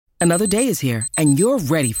Another day is here, and you're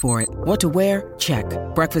ready for it. What to wear? Check.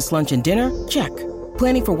 Breakfast, lunch, and dinner? Check.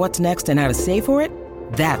 Planning for what's next and how to save for it?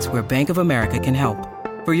 That's where Bank of America can help.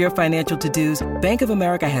 For your financial to-dos, Bank of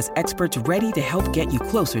America has experts ready to help get you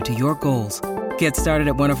closer to your goals. Get started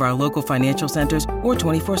at one of our local financial centers or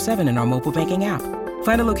 24/7 in our mobile banking app.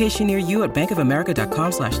 Find a location near you at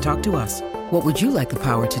bankofamerica.com/talktous. What would you like the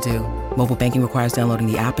power to do? Mobile banking requires downloading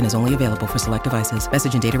the app and is only available for select devices.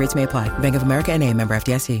 Message and data rates may apply. Bank of America N.A., member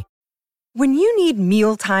FDIC. When you need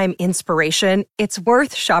mealtime inspiration, it's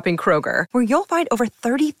worth shopping Kroger, where you'll find over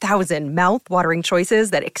 30,000 mouth-watering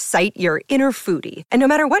choices that excite your inner foodie. And no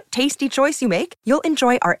matter what tasty choice you make, you'll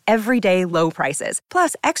enjoy our everyday low prices,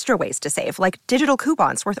 plus extra ways to save, like digital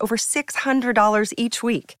coupons worth over $600 each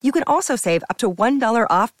week. You can also save up to $1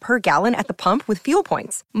 off per gallon at the pump with fuel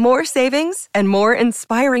points. More savings and more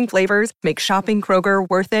inspiring flavors make shopping Kroger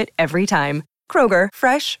worth it every time. Kroger,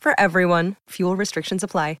 fresh for everyone. Fuel restrictions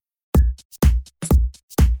apply.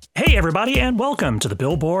 Hey, everybody, and welcome to the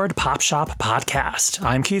Billboard Pop Shop Podcast.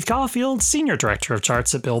 I'm Keith Caulfield, Senior Director of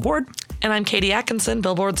Charts at Billboard. And I'm Katie Atkinson,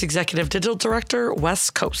 Billboard's Executive Digital Director,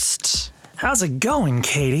 West Coast. How's it going,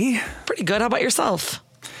 Katie? Pretty good. How about yourself?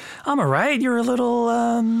 I'm all right. You're a little,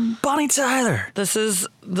 Bonnie Tyler. This is,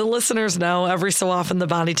 the listeners know, every so often the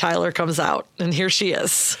Bonnie Tyler comes out, and here she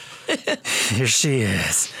is. Here she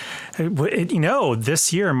is. You know,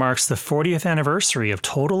 this year marks the 40th anniversary of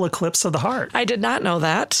Total Eclipse of the Heart. I did not know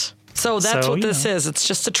that. So that's what this is. It's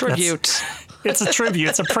just a tribute. It's a tribute.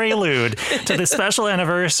 It's a prelude to the special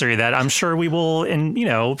anniversary that I'm sure we will,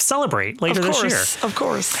 celebrate later this year. Of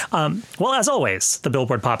course. Well, as always, the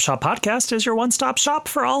Billboard Pop Shop Podcast is your one-stop shop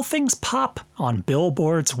for all things pop on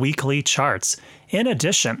Billboard's weekly charts. In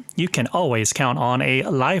addition, you can always count on a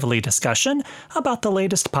lively discussion about the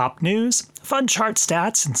latest pop news, fun chart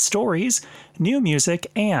stats and stories, new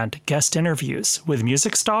music, and guest interviews with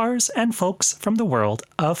music stars and folks from the world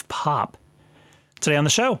of pop. Today on the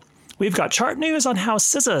show, we've got chart news on how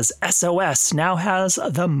SZA's SOS now has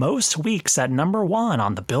the most weeks at number 1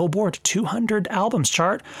 on the Billboard 200 albums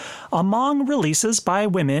chart among releases by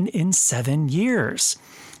women in 7 years.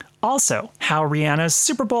 Also, how Rihanna's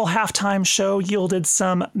Super Bowl halftime show yielded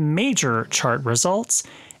some major chart results,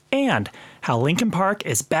 and how Linkin Park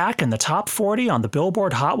is back in the top 40 on the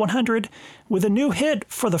Billboard Hot 100 with a new hit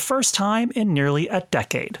for the first time in nearly a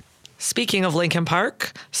decade. Speaking of Linkin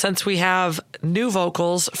Park, since we have new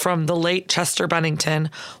vocals from the late Chester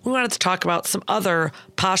Bennington, we wanted to talk about some other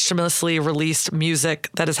posthumously released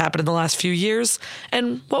music that has happened in the last few years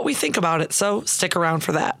and what we think about it, so stick around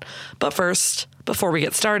for that. But first, before we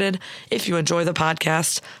get started, if you enjoy the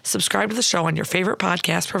podcast, subscribe to the show on your favorite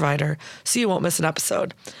podcast provider so you won't miss an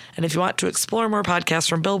episode. And if you want to explore more podcasts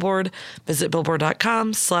from Billboard, visit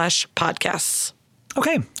billboard.com/podcasts.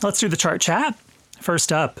 Okay, let's do the chart chat.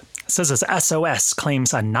 First up, SZA's SOS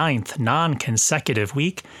claims a 9th non-consecutive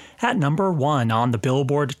week at number 1 on the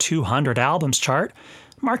Billboard 200 albums chart,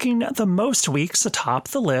 marking the most weeks atop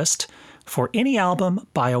the list for any album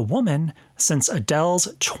by a woman since Adele's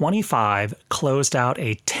 25 closed out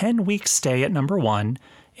a 10-week stay at number 1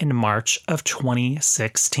 in March of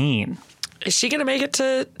 2016. Is she going to make it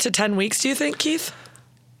to 10 weeks, do you think, Keith?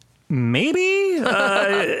 Maybe.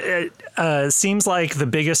 Seems like the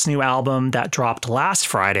biggest new album that dropped last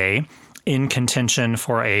Friday, in contention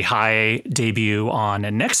for a high debut on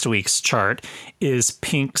next week's chart, is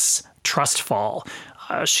Pink's Trustfall.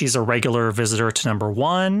 She's a regular visitor to number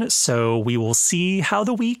 1, so we will see how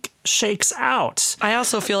the week shakes out. I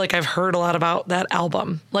also feel like I've heard a lot about that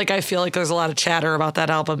album. Like, I feel like there's a lot of chatter about that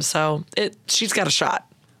album, so she's got a shot.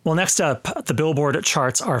 Well, next up, the Billboard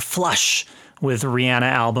charts are flush with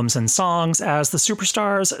Rihanna albums and songs as the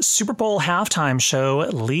superstar's Super Bowl halftime show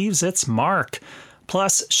leaves its mark.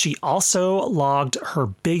 Plus, she also logged her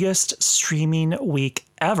biggest streaming week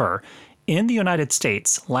ever in the United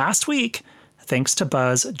States last week, thanks to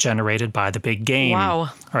buzz generated by the big game. Wow. All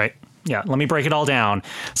right. Yeah, let me break it all down.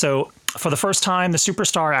 So for the first time, the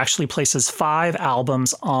superstar actually places 5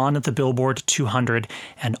 albums on the Billboard 200,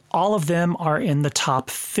 and all of them are in the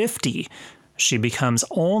top 50. She becomes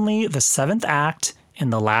only the 7th act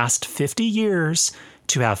in the last 50 years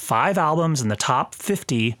to have 5 albums in the top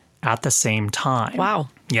 50 at the same time. Wow.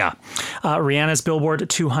 Yeah. Rihanna's Billboard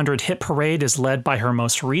 200 hit parade is led by her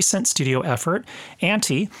most recent studio effort,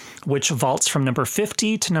 Anti, which vaults from number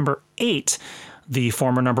 50 to number 8. The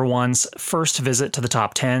former number 1's first visit to the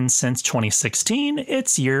top 10 since 2016,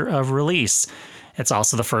 its year of release. It's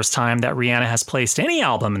also the first time that Rihanna has placed any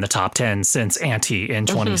album in the top 10 since Anti in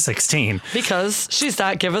 2016. Because she's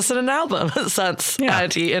not given us an album since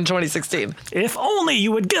Anti in 2016. If only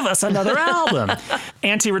you would give us another album.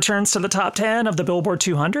 Anti returns to the top 10 of the Billboard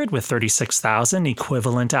 200 with 36,000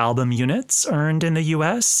 equivalent album units earned in the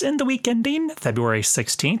U.S. in the week ending February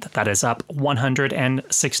 16th. That is up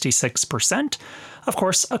 166%, of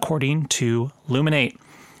course, according to Luminate.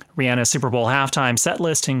 Rihanna's Super Bowl halftime set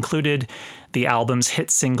list included the album's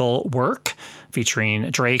hit single Work,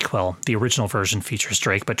 featuring Drake. Well, the original version features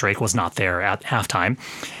Drake, but Drake was not there at halftime.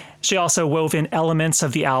 She also wove in elements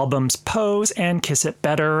of the album's Pose and Kiss It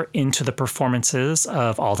Better into the performances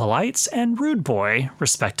of All the Lights and Rude Boy,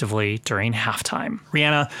 respectively, during halftime.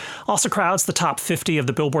 Rihanna also crowds the top 50 of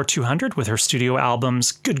the Billboard 200 with her studio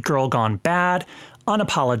albums Good Girl Gone Bad,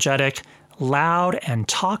 Unapologetic, Loud, and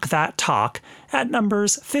Talk That Talk at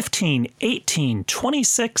numbers 15, 18,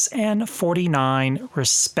 26, and 49,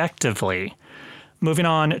 respectively. Moving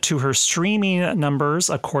on to her streaming numbers,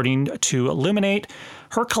 according to Luminate,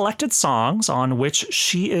 her collected songs on which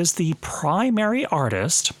she is the primary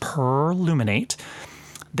artist, per Luminate,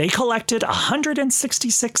 they collected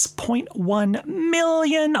 166.1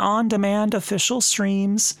 million on-demand official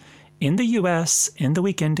streams in the U.S. in the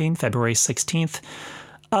week ending February 16th,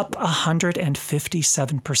 up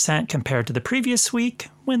 157% compared to the previous week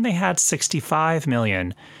when they had 65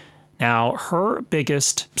 million. Now, her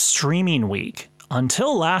biggest streaming week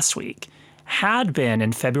until last week had been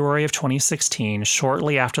in February of 2016,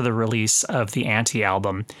 shortly after the release of the Anti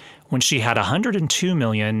album, when she had 102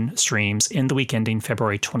 million streams in the week ending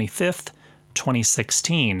February 25th,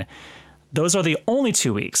 2016. Those are the only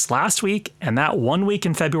 2 weeks, last week and that 1 week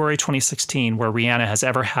in February 2016, where Rihanna has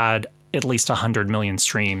ever had at least 100 million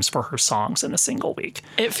streams for her songs in a single week.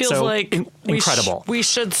 It feels like incredible. We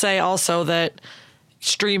should say also that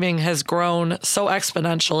streaming has grown so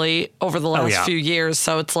exponentially over the last few years.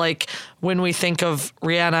 So it's like when we think of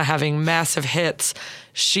Rihanna having massive hits,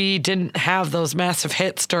 she didn't have those massive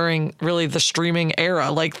hits during really the streaming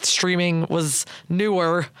era. Like streaming was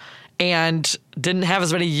newer and didn't have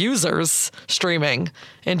as many users streaming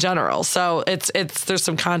in general. So there's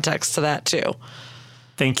some context to that too.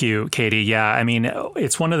 Thank you, Katie. Yeah, I mean,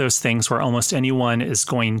 it's one of those things where almost anyone is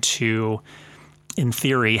going to, in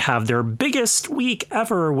theory, have their biggest week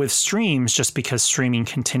ever with streams just because streaming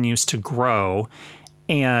continues to grow.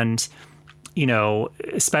 And, you know,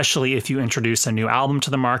 especially if you introduce a new album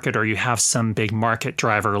to the market or you have some big market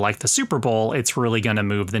driver like the Super Bowl, it's really going to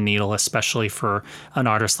move the needle, especially for an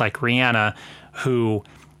artist like Rihanna, who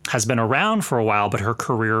has been around for a while, but her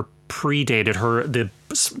career predated her. The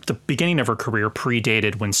beginning of her career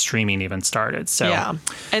predated when streaming even started. So yeah.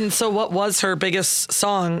 And so what was her biggest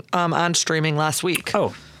song on streaming last week?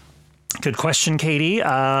 Oh, good question, Katie.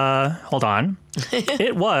 Hold on.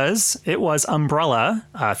 It was Umbrella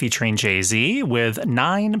featuring Jay-Z with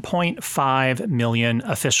 9.5 million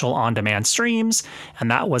official on-demand streams,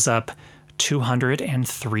 and that was up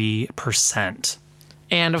 203%.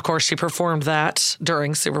 And of course, she performed that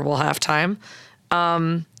during Super Bowl halftime.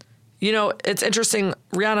 You know, it's interesting.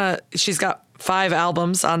 Rihanna, she's got 5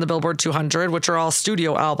 albums on the Billboard 200, which are all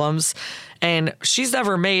studio albums, and she's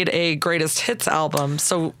never made a greatest hits album.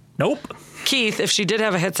 So, nope. Keith, if she did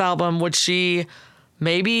have a hits album, would she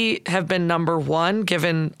maybe have been number 1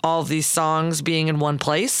 given all of these songs being in one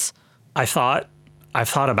place? I've thought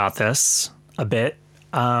about this a bit.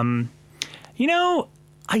 You know,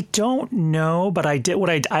 I don't know, but I did what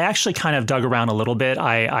I actually kind of dug around a little bit.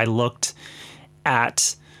 I looked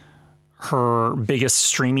at her biggest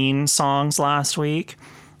streaming songs last week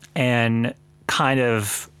and kind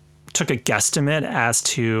of took a guesstimate as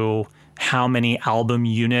to how many album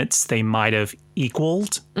units they might have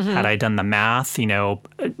equaled had I done the math. You know,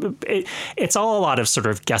 it's all a lot of sort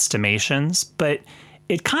of guesstimations, but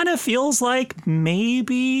it kind of feels like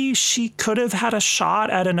maybe she could have had a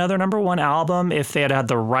shot at another number 1 album if they had had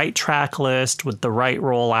the right track list with the right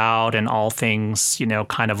rollout and all things, you know,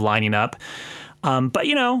 kind of lining up. But,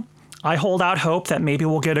 you know, I hold out hope that maybe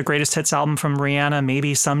we'll get a greatest hits album from Rihanna,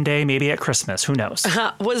 maybe someday, maybe at Christmas. Who knows?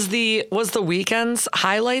 Was the Weeknd's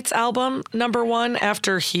Highlights album number 1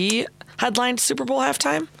 after he headlined Super Bowl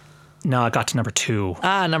halftime? No, it got to number 2.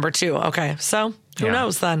 Number 2. Okay. So who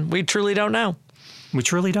knows then? We truly don't know. We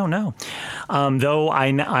truly don't know. Though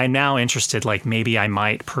I'm now interested, like maybe I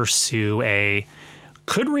might pursue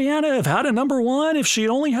could Rihanna have had a number 1 if she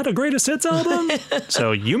only had a greatest hits album?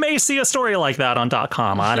 So you may see a story like that on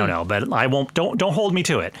 .com. I don't know, but I won't. Don't hold me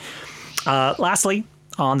to it. Lastly,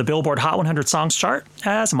 on the Billboard Hot 100 Songs chart,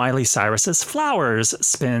 as Miley Cyrus's Flowers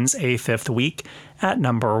spins a 5th week at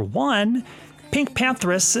number 1. Pink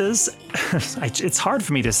Pantheress' it's hard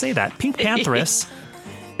for me to say that. Pink Pantheress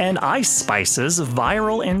and Ice Spice's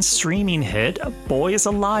viral and streaming hit Boy Is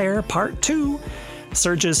a Liar Part 2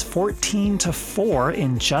 surges 14-4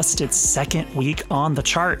 in just its second week on the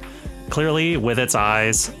chart, clearly with its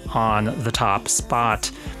eyes on the top spot.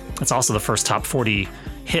 It's also the first top 40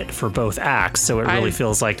 hit for both acts, so it really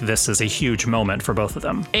feels like this is a huge moment for both of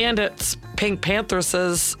them. And it's Pink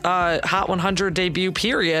Pantheress' Hot 100 debut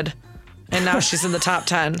period, and now she's in the top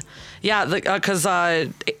 10. Yeah, because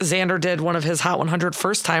Xander did one of his Hot 100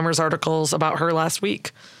 first-timers articles about her last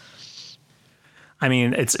week. I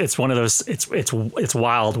mean, it's one of those, it's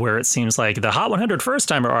wild where it seems like the Hot 100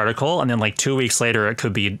 first-timer article, and then like 2 weeks later it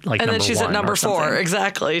could be like and number 1. And then she's at number 4.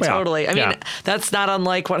 Exactly. Yeah, totally. I mean, that's not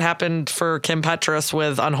unlike what happened for Kim Petras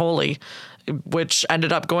with Unholy, which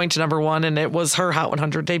ended up going to number 1, and it was her Hot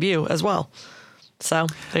 100 debut as well. So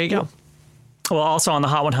there you go. Well, also on the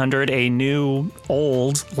Hot 100, a new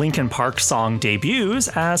old Linkin Park song debuts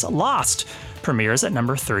as Lost, premieres at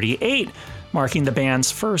number 38. Marking the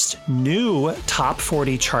band's first new top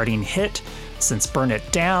 40 charting hit since Burn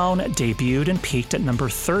It Down debuted and peaked at number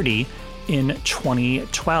 30 in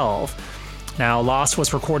 2012. Now, Lost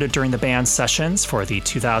was recorded during the band's sessions for the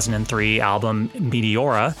 2003 album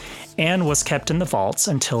Meteora and was kept in the vaults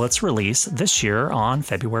until its release this year on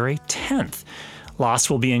February 10th. Lost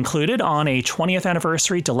will be included on a 20th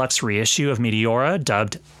anniversary deluxe reissue of Meteora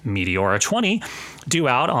dubbed Meteora 20, due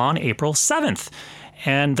out on April 7th.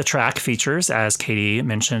 And the track features, as Katie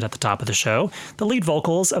mentioned at the top of the show, the lead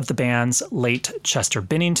vocals of the band's late Chester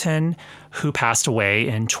Bennington, who passed away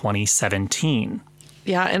in 2017.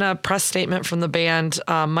 Yeah, in a press statement from the band,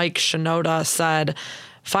 Mike Shinoda said,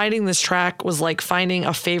 "Finding this track was like finding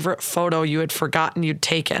a favorite photo you had forgotten you'd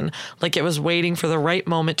taken, like it was waiting for the right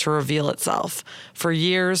moment to reveal itself. For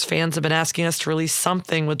years, fans have been asking us to release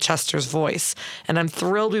something with Chester's voice, and I'm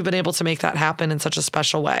thrilled we've been able to make that happen in such a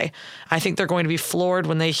special way. I think they're going to be floored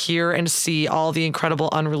when they hear and see all the incredible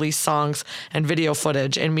unreleased songs and video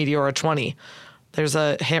footage in Meteora 20. There's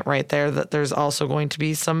a hint right there that there's also going to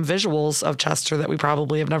be some visuals of Chester that we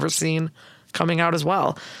probably have never seen coming out as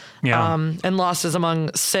well. Yeah. And Lost is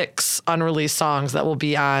among 6 unreleased songs that will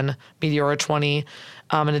be on Meteora 20,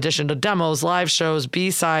 in addition to demos, live shows,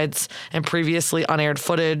 B-sides, and previously unaired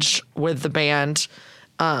footage with the band.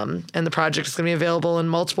 And the project is going to be available in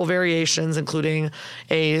multiple variations, including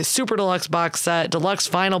a super deluxe box set, deluxe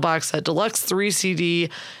vinyl box set, deluxe 3 CD,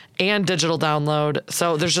 and digital download.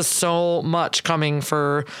 So there's just so much coming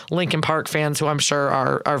for Linkin Park fans who I'm sure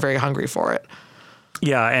are very hungry for it.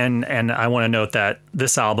 Yeah, and I want to note that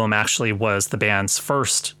this album actually was the band's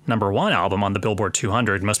first number 1 album on the Billboard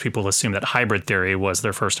 200. Most people assume that Hybrid Theory was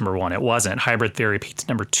their first number 1. It wasn't. Hybrid Theory peaked at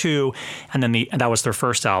number 2, and then that was their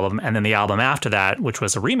first album. And then the album after that, which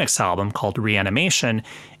was a remix album called Reanimation,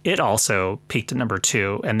 it also peaked at number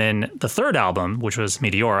 2. And then the third album, which was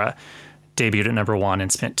Meteora, debuted at number 1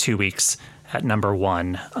 and spent 2 weeks at number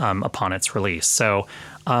 1 upon its release. So,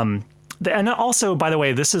 and also, by the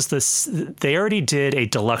way, they already did a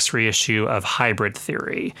deluxe reissue of Hybrid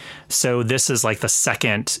Theory. So this is like the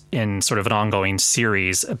second in sort of an ongoing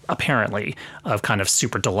series, apparently, of kind of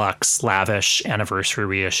super deluxe, lavish anniversary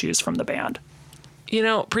reissues from the band. You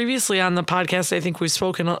know, previously on the podcast, I think we've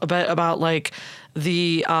spoken a bit about like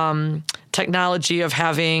the technology of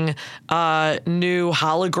having new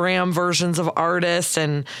hologram versions of artists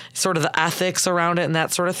and sort of the ethics around it and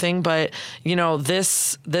that sort of thing. But, you know,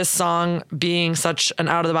 this song being such an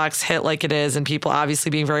out of the box hit like it is, and people obviously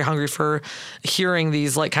being very hungry for hearing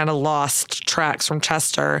these like kind of lost tracks from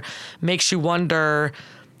Chester, makes you wonder,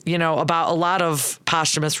 you know, about a lot of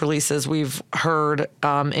posthumous releases we've heard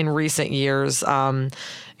in recent years.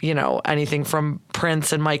 You know, anything from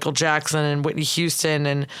Prince and Michael Jackson and Whitney Houston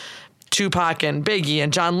and Tupac and Biggie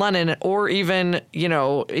and John Lennon, or even, you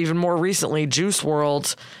know, even more recently, Juice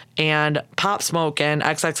WRLD and Pop Smoke and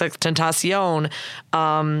XXXTentacion.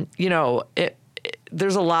 You know,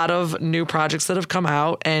 there's a lot of new projects that have come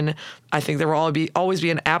out, and I think there will always be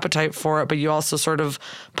an appetite for it, but you also sort of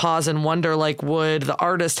pause and wonder, like, would the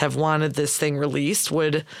artist have wanted this thing released?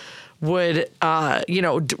 Would you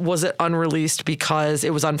know, was it unreleased because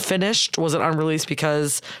it was unfinished? Was it unreleased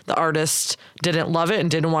because the artist didn't love it and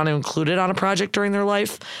didn't want to include it on a project during their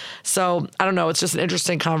life? So I don't know. It's just an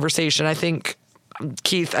interesting conversation. I think,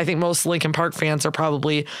 Keith, most Linkin Park fans are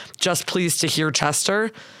probably just pleased to hear Chester,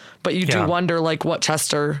 but you do wonder like what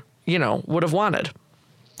Chester, you know, would have wanted.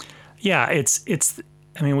 Yeah,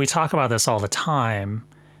 I mean, we talk about this all the time,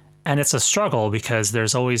 and it's a struggle because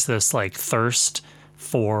there's always this like thirst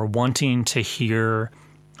for wanting to hear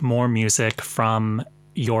more music from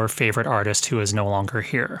your favorite artist who is no longer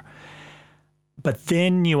here. But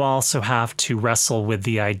then you also have to wrestle with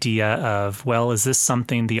the idea of, well, is this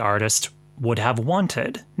something the artist would have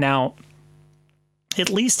wanted? Now, at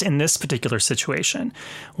least in this particular situation,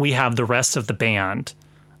 we have the rest of the band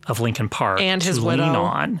of Linkin Park and his to widow, lean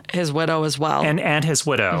on. His widow as well. And his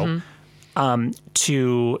widow,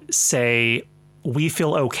 to say, we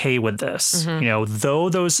feel okay with this. You know,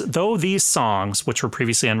 though these songs, which were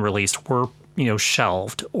previously unreleased, were, you know,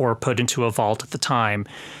 shelved or put into a vault at the time,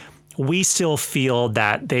 we still feel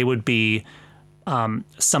that they would be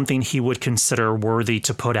something he would consider worthy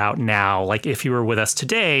to put out now. Like if he were with us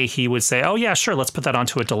today, he would say, oh yeah, sure, let's put that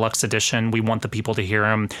onto a deluxe edition. We want the people to hear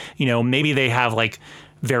him. You know, maybe they have like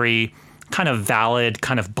very kind of valid,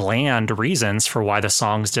 kind of bland reasons for why the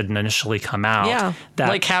songs didn't initially come out. Yeah,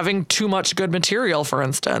 like having too much good material, for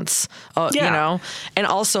instance. You know, and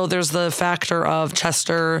also there's the factor of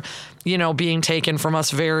Chester, you know, being taken from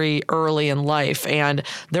us very early in life, and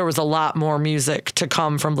there was a lot more music to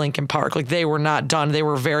come from Linkin Park. Like they were not done. They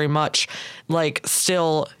were very much like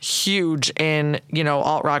still huge in, you know,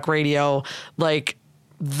 alt rock radio. Like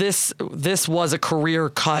this was a career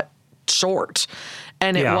cut short.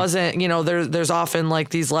 And it wasn't, you know, there's often like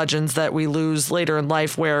these legends that we lose later in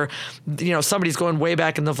life where, you know, somebody's going way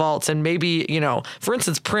back in the vaults and maybe, you know, for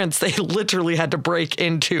instance, Prince, they literally had to break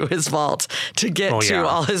into his vault to get to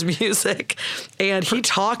all his music. And he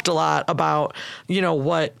talked a lot about, you know,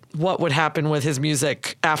 what would happen with his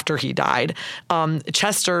music after he died.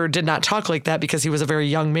 Chester did not talk like that because he was a very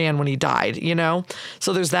young man when he died, you know?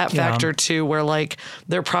 So there's that factor too, where like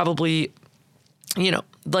they're probably, you know,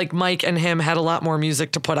 like Mike and him had a lot more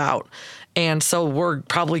music to put out. And so we're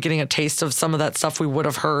probably getting a taste of some of that stuff we would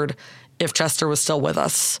have heard if Chester was still with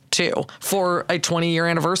us too, for a 20-year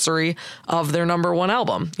anniversary of their number one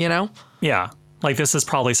album, you know? Yeah. Like this is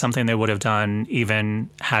probably something they would have done even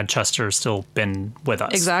had Chester still been with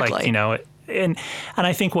us. Exactly. Like, you know, and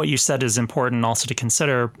I think what you said is important also to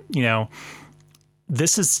consider, you know,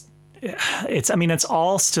 it's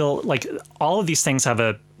all still like all of these things have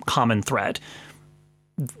a common thread.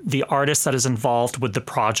 The artist that is involved with the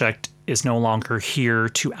project is no longer here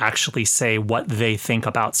to actually say what they think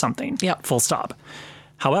about something. Yep. Full stop.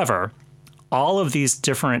 However, all of these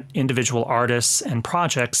different individual artists and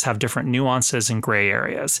projects have different nuances and gray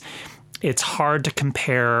areas. It's hard to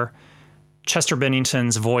compare Chester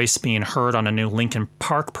Bennington's voice being heard on a new Linkin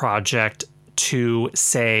Park project to,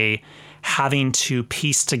 say, having to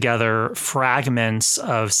piece together fragments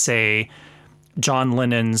of, say, John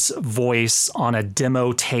Lennon's voice on a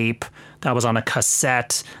demo tape that was on a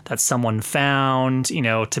cassette that someone found, you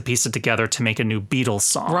know, to piece it together to make a new Beatles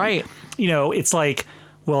song. Right. You know, it's like,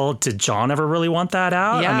 well, did John ever really want that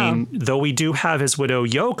out? Yeah. I mean, though we do have his widow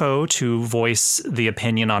Yoko to voice the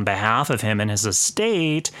opinion on behalf of him and his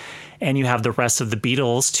estate, and you have the rest of the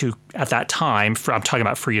Beatles to, at that time, I'm talking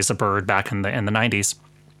about Free as a Bird back in the 90s,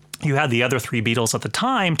 you had the other three Beatles at the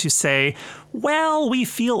time to say, well, we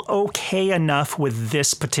feel okay enough with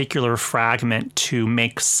this particular fragment to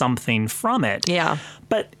make something from it. Yeah.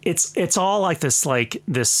 But it's all like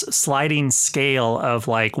this sliding scale of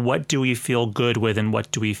like, what do we feel good with and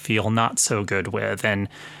what do we feel not so good with? And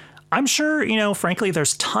I'm sure, you know, frankly,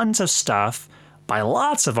 there's tons of stuff by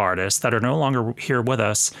lots of artists that are no longer here with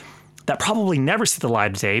us that probably never see the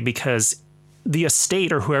light of day because the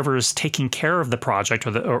estate or whoever is taking care of the project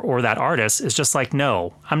or that artist is just like,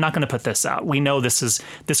 no, I'm not going to put this out. We know this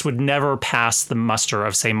would never pass the muster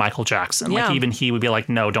of, say, Michael Jackson. Yeah. Like even he would be like,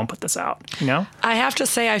 no, don't put this out. You know? I have to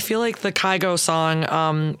say, I feel like the Kygo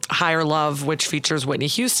song, Higher Love, which features Whitney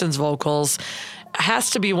Houston's vocals,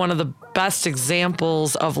 has to be one of the best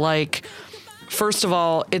examples of like, first of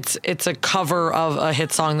all, it's a cover of a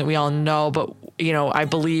hit song that we all know, but you know, I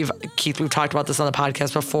believe, Keith, we've talked about this on the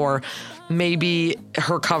podcast before, maybe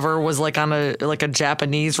her cover was like on a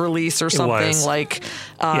Japanese release or something, like,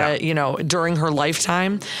 you know, during her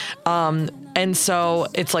lifetime. And so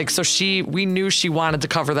it's like, so we knew she wanted to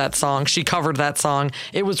cover that song. She covered that song.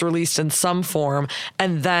 It was released in some form.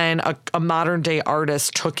 And then a modern day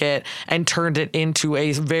artist took it and turned it into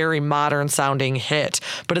a very modern sounding hit.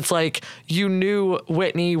 But it's like, you knew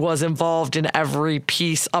Whitney was involved in every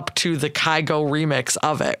piece up to the Kygo remix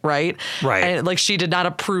of it, right? Right. And like, she did not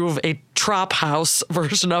approve a Trop House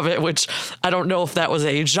version of it, which I don't know if that was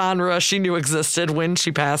a genre she knew existed when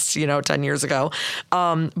she passed, 10 years ago.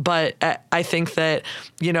 But I think that,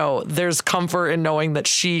 there's comfort in knowing that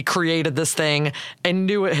she created this thing and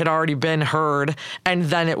knew it had already been heard, and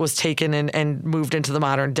then it was taken and moved into the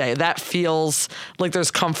modern day. That feels like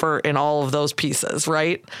there's comfort in all of those pieces,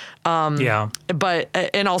 right? Yeah. But,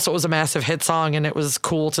 and also it was a massive hit song, and it was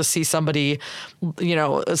cool to see somebody,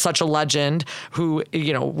 such a legend who,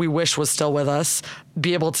 we wish was still with us,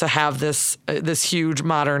 be able to have this huge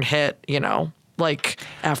modern hit, like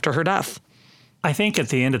after her death. I think at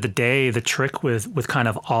the end of the day, the trick with kind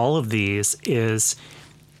of all of these is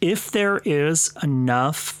if there is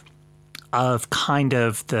enough of kind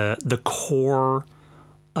of the core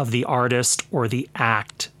of the artist or the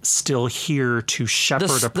act still here to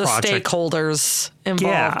shepherd a project. The stakeholders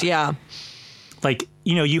involved, yeah. Like,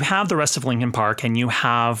 you have the rest of Linkin Park and you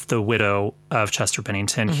have the widow of Chester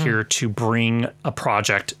Bennington here to bring a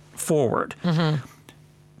project forward.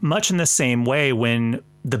 Much in the same way when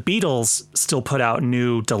the Beatles still put out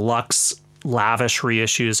new deluxe, lavish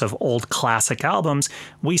reissues of old classic albums,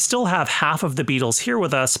 we still have half of the Beatles here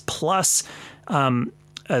with us, plus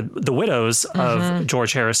the widows of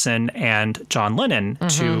George Harrison and John Lennon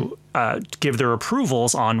to give their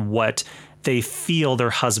approvals on what they feel their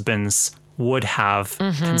husbands would have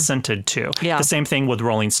consented to. Yeah. The same thing with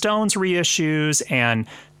Rolling Stones reissues, and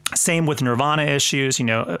same with Nirvana issues,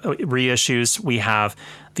 reissues. We have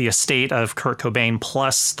the estate of Kurt Cobain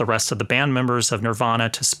plus the rest of the band members of Nirvana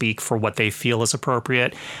to speak for what they feel is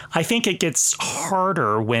appropriate. I think it gets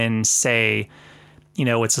harder when, say,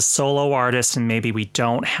 it's a solo artist and maybe we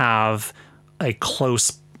don't have a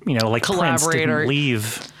close, like Prince didn't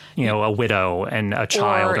leave, a widow and a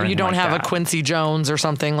child. Or you don't have a Quincy Jones or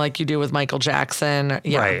something like you do with Michael Jackson.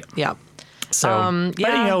 Yeah. Right. Yeah. So,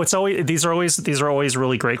 but, it's always these are always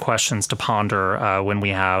really great questions to ponder when we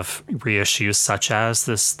have reissues such as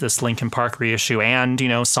this Linkin Park reissue and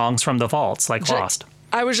songs from the vaults like Lost.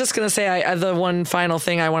 I was just going to say, the one final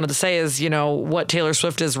thing I wanted to say is, what Taylor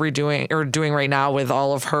Swift is doing right now with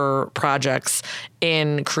all of her projects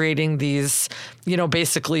in creating these,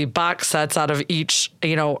 basically box sets out of each,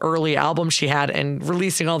 early album she had and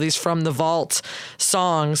releasing all these from the vault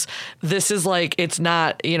songs. This is like, it's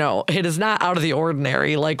not, it is not out of the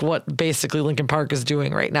ordinary, like what basically Linkin Park is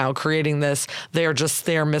doing right now, creating this.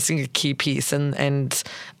 They're missing a key piece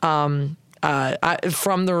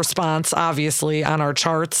from the response, obviously, on our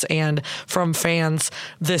charts and from fans,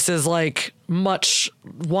 this is like much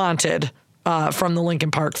wanted from the Linkin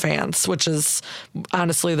Park fans, which is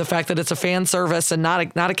honestly the fact that it's a fan service and not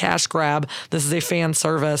a cash grab. This is a fan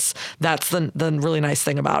service. That's the really nice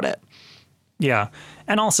thing about it. Yeah.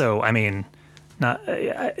 And also,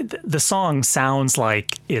 the song sounds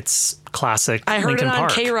like it's classic Linkin Park. I heard it on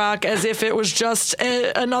K-Rock as if it was just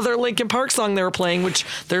another Linkin Park song they were playing, which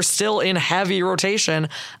they're still in heavy rotation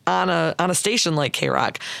on a station like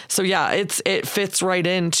K-Rock. So yeah, it fits right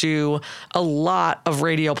into a lot of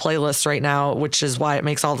radio playlists right now, which is why it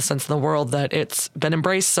makes all the sense in the world that it's been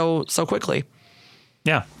embraced so quickly.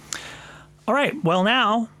 Yeah. All right. Well,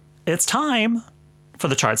 now it's time for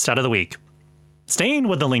the chart stat of the week. Staying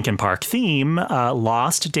with the Linkin Park theme,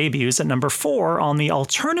 Lost debuts at number 4 on the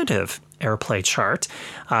alternative airplay chart,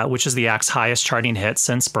 which is the act's highest charting hit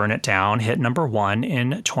since Burn It Down hit number 1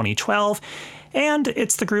 in 2012. And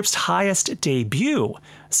it's the group's highest debut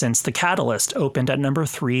since The Catalyst opened at number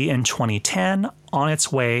 3 in 2010 on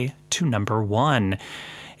its way to number 1.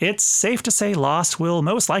 It's safe to say Lost will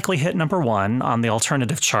most likely hit number 1 on the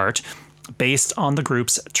alternative chart based on the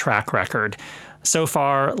group's track record. So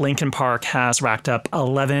far, Linkin Park has racked up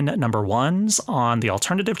 11 number 1s on the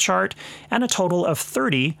alternative chart and a total of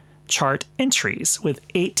 30 chart entries, with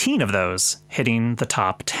 18 of those hitting the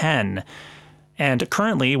top 10. And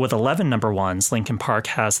currently, with 11 number 1s, Linkin Park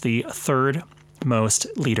has the third most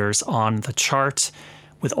leaders on the chart,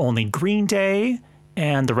 with only Green Day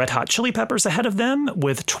and the Red Hot Chili Peppers ahead of them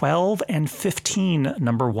with 12 and 15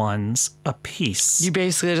 number 1s apiece. You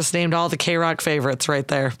basically just named all the K-Rock favorites right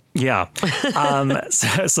there. Yeah.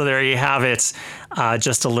 So there you have it.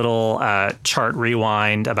 Just a little chart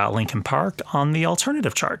rewind about Linkin Park on the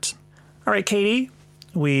alternative chart. All right, Katie,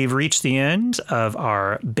 we've reached the end of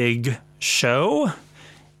our big show.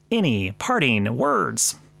 Any parting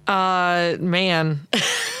words? Man.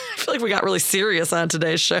 I feel like we got really serious on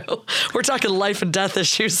today's show. We're talking life and death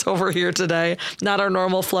issues over here today, not our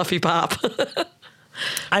normal fluffy pop.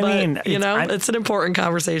 It's an important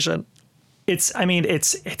conversation. I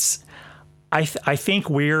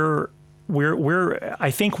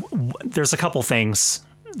think there's a couple things.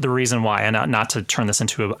 The reason why, and not to turn this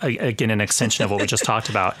into an extension of what we just talked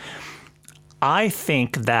about. I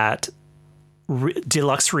think that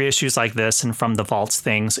deluxe reissues like this and from the vaults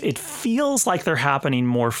things, it feels like they're happening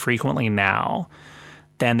more frequently now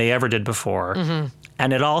than they ever did before. Mm-hmm.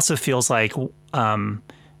 And it also feels like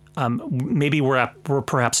maybe we're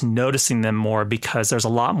perhaps noticing them more because there's a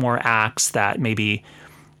lot more acts that maybe,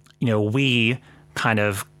 we kind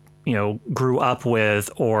of grew up with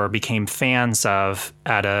or became fans of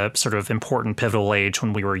at a sort of important pivotal age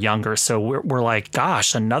when we were younger. So we're like,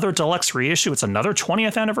 gosh, another deluxe reissue. It's another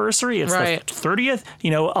 20th anniversary. It's right. the 30th.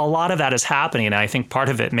 A lot of that is happening. And I think part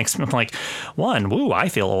of it makes me like, one, woo, I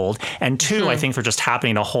feel old. And two, I think they're just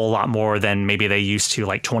happening a whole lot more than maybe they used to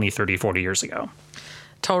like 20, 30, 40 years ago.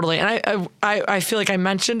 Totally. And I feel like I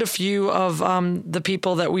mentioned a few of the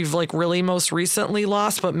people that we've like really most recently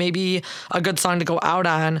lost, but maybe a good song to go out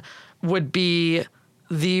on would be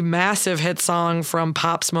the massive hit song from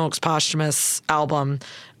Pop Smoke's posthumous album,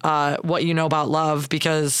 What You Know About Love,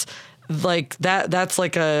 because like that's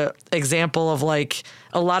like a example of like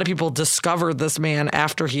a lot of people discovered this man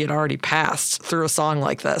after he had already passed through a song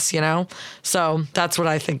like this, So that's what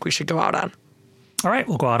I think we should go out on. All right,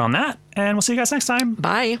 we'll go out on that, and we'll see you guys next time.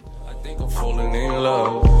 Bye. I think I'm falling in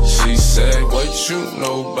love. She said, what you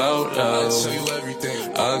know about love? I'll tell you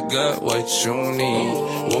everything. I got what you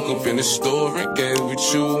need. Woke up in the store and get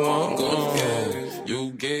what you want. Yeah,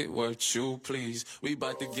 you get what you please. We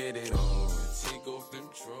about to get it on. Take off them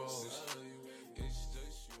drawers.